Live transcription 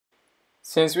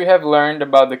Since we have learned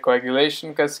about the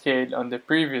coagulation cascade on the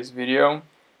previous video,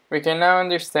 we can now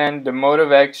understand the mode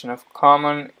of action of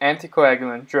common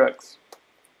anticoagulant drugs.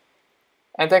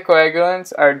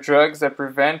 Anticoagulants are drugs that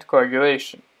prevent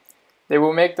coagulation. They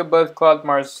will make the blood clot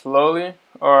more slowly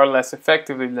or less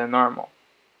effectively than normal.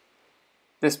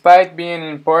 Despite being an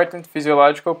important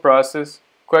physiological process,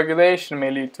 coagulation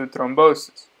may lead to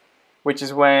thrombosis, which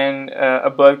is when a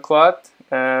blood clot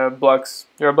blocks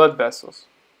your blood vessels.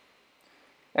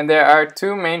 And there are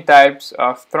two main types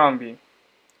of thrombi,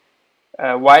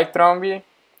 white thrombi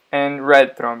and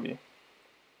red thrombi.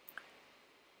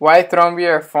 White thrombi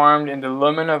are formed in the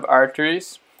lumen of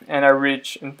arteries and are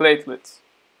rich in platelets.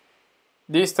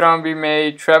 These thrombi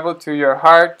may travel to your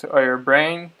heart or your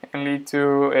brain and lead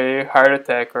to a heart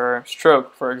attack or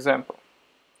stroke, for example.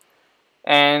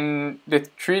 And the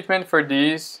treatment for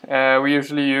these, we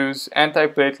usually use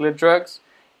antiplatelet drugs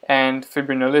and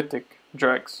fibrinolytic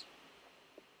drugs.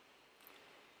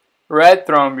 Red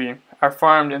thrombi are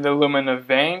formed in the lumen of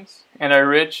veins and are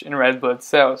rich in red blood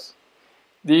cells.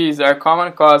 These are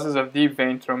common causes of deep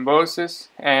vein thrombosis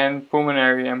and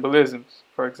pulmonary embolisms,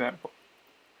 for example.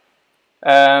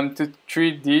 To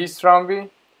treat these thrombi,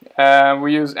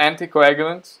 we use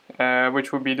anticoagulants,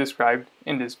 which will be described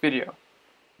in this video.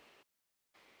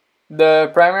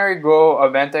 The primary goal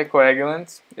of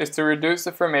anticoagulants is to reduce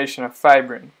the formation of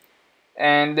fibrin,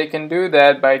 and they can do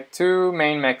that by two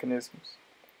main mechanisms.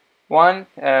 One,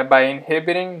 by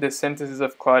inhibiting the synthesis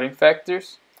of clotting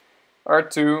factors, or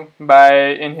two, by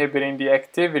inhibiting the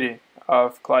activity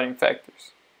of clotting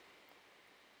factors.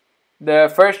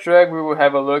 The first drug we will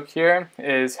have a look here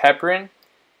is heparin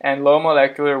and low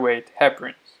molecular weight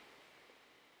heparins.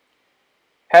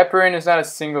 Heparin is not a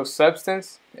single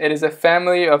substance, it is a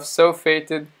family of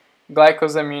sulfated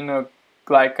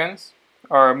glycosaminoglycans,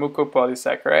 or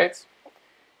mucopolysaccharides.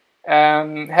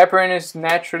 Heparin is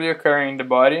naturally occurring in the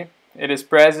body. It is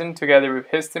present together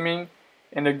with histamine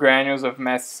in the granules of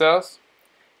mast cells.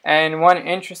 And one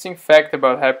interesting fact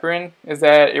about heparin is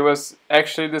that it was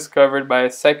actually discovered by a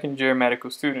second-year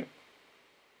medical student.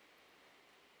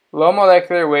 Low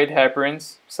molecular weight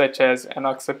heparins, such as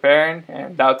enoxaparin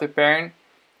and dalteparin,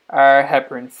 are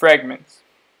heparin fragments.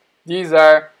 These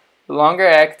are longer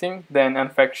acting than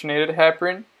unfractionated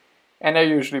heparin and are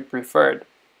usually preferred.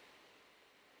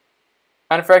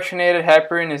 Unfractionated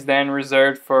heparin is then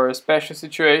reserved for special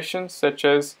situations, such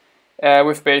as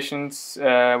with patients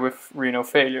with renal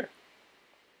failure.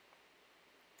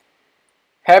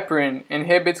 Heparin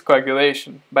inhibits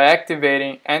coagulation by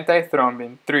activating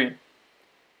antithrombin 3.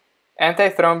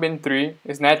 Antithrombin 3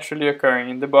 is naturally occurring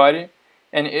in the body,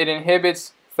 and it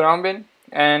inhibits thrombin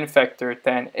and factor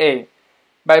Xa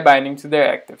by binding to their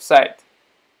active site.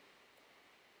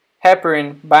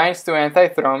 Heparin binds to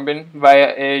antithrombin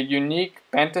via a unique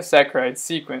pentasaccharide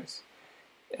sequence.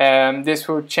 This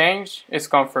will change its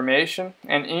conformation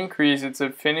and increase its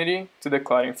affinity to the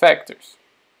clotting factors.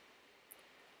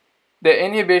 The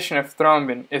inhibition of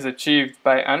thrombin is achieved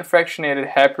by unfractionated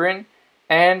heparin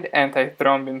and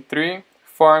antithrombin 3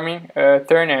 forming a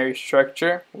ternary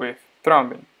structure with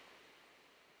thrombin.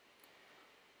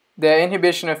 The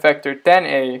inhibition of factor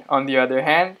Xa, on the other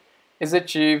hand, is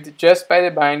achieved just by the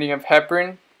binding of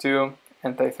heparin to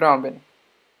antithrombin.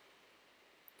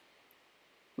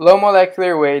 Low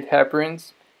molecular weight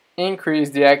heparins increase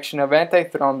the action of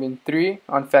antithrombin 3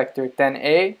 on factor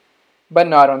Xa, but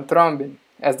not on thrombin,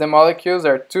 as the molecules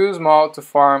are too small to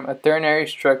form a ternary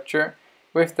structure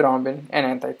with thrombin and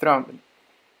antithrombin.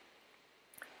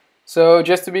 So,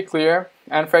 just to be clear,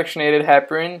 unfractionated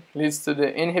heparin leads to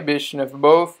the inhibition of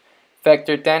both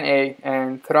factor Xa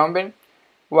and thrombin,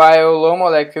 while low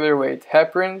molecular weight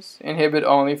heparins inhibit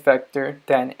only factor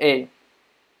Xa.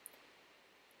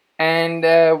 And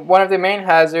one of the main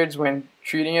hazards when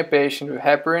treating a patient with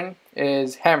heparin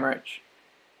is hemorrhage.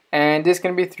 And this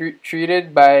can be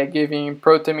treated by giving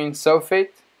protamine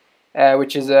sulfate,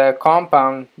 which is a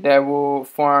compound that will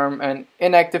form an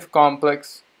inactive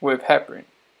complex with heparin.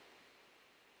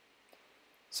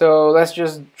 So let's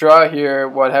just draw here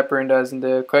what heparin does in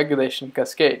the coagulation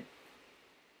cascade.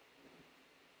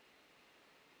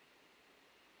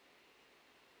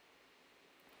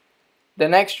 The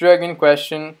next drug in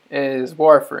question is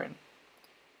warfarin.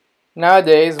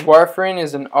 Nowadays, warfarin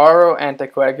is an oral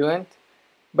anticoagulant,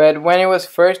 but when it was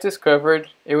first discovered,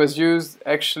 it was used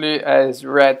actually as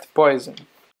rat poison.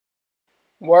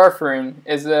 Warfarin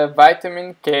is a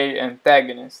vitamin K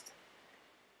antagonist.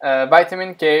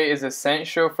 Vitamin K is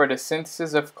essential for the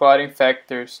synthesis of clotting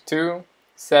factors 2,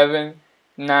 7,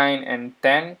 9, and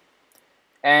 10,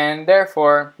 and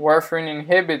therefore warfarin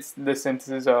inhibits the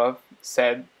synthesis of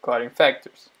said clotting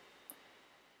factors.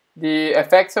 The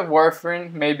effects of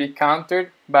warfarin may be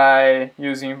countered by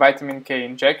using vitamin K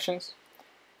injections,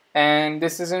 and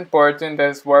this is important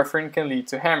as warfarin can lead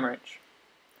to hemorrhage.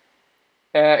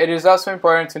 It is also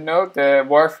important to note that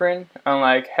warfarin,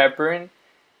 unlike heparin,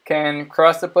 can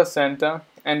cross the placenta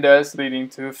and thus leading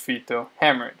to fetal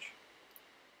hemorrhage.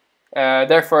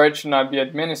 Therefore, it should not be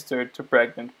administered to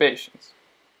pregnant patients.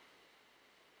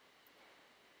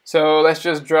 So let's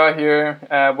just draw here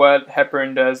what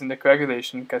heparin does in the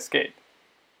coagulation cascade.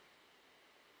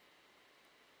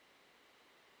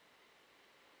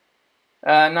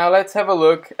 Now let's have a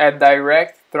look at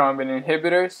direct thrombin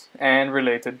inhibitors and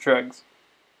related drugs.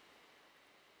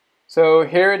 So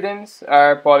hirudins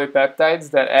are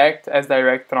polypeptides that act as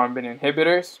direct thrombin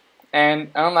inhibitors, and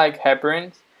unlike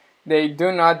heparins, they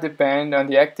do not depend on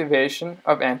the activation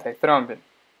of antithrombin.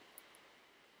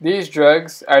 These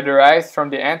drugs are derived from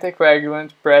the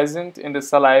anticoagulant present in the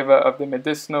saliva of the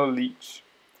medicinal leech.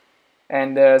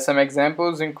 And some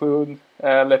examples include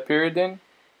lepiridin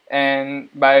and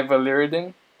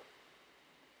bivalirudin.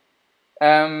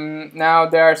 Now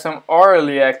there are some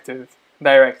orally active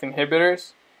direct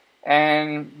inhibitors,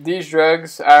 and these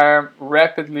drugs are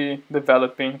rapidly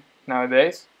developing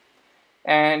nowadays.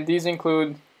 And these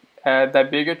include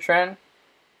dabigatran,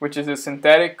 which is a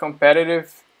synthetic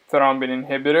competitive thrombin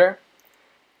inhibitor,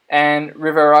 and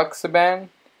rivaroxaban,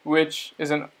 which is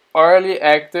an orally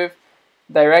active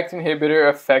direct inhibitor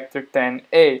of factor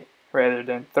Xa rather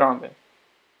than thrombin.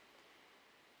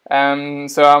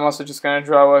 So I'm also just going to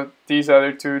draw what these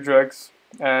other two drugs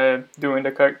do in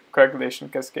the coagulation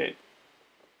cascade.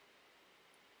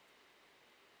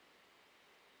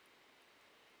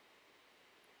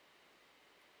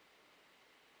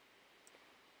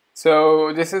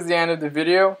 So this is the end of the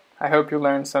video. I hope you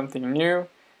learned something new,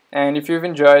 and if you've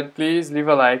enjoyed, please leave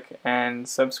a like and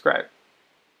subscribe.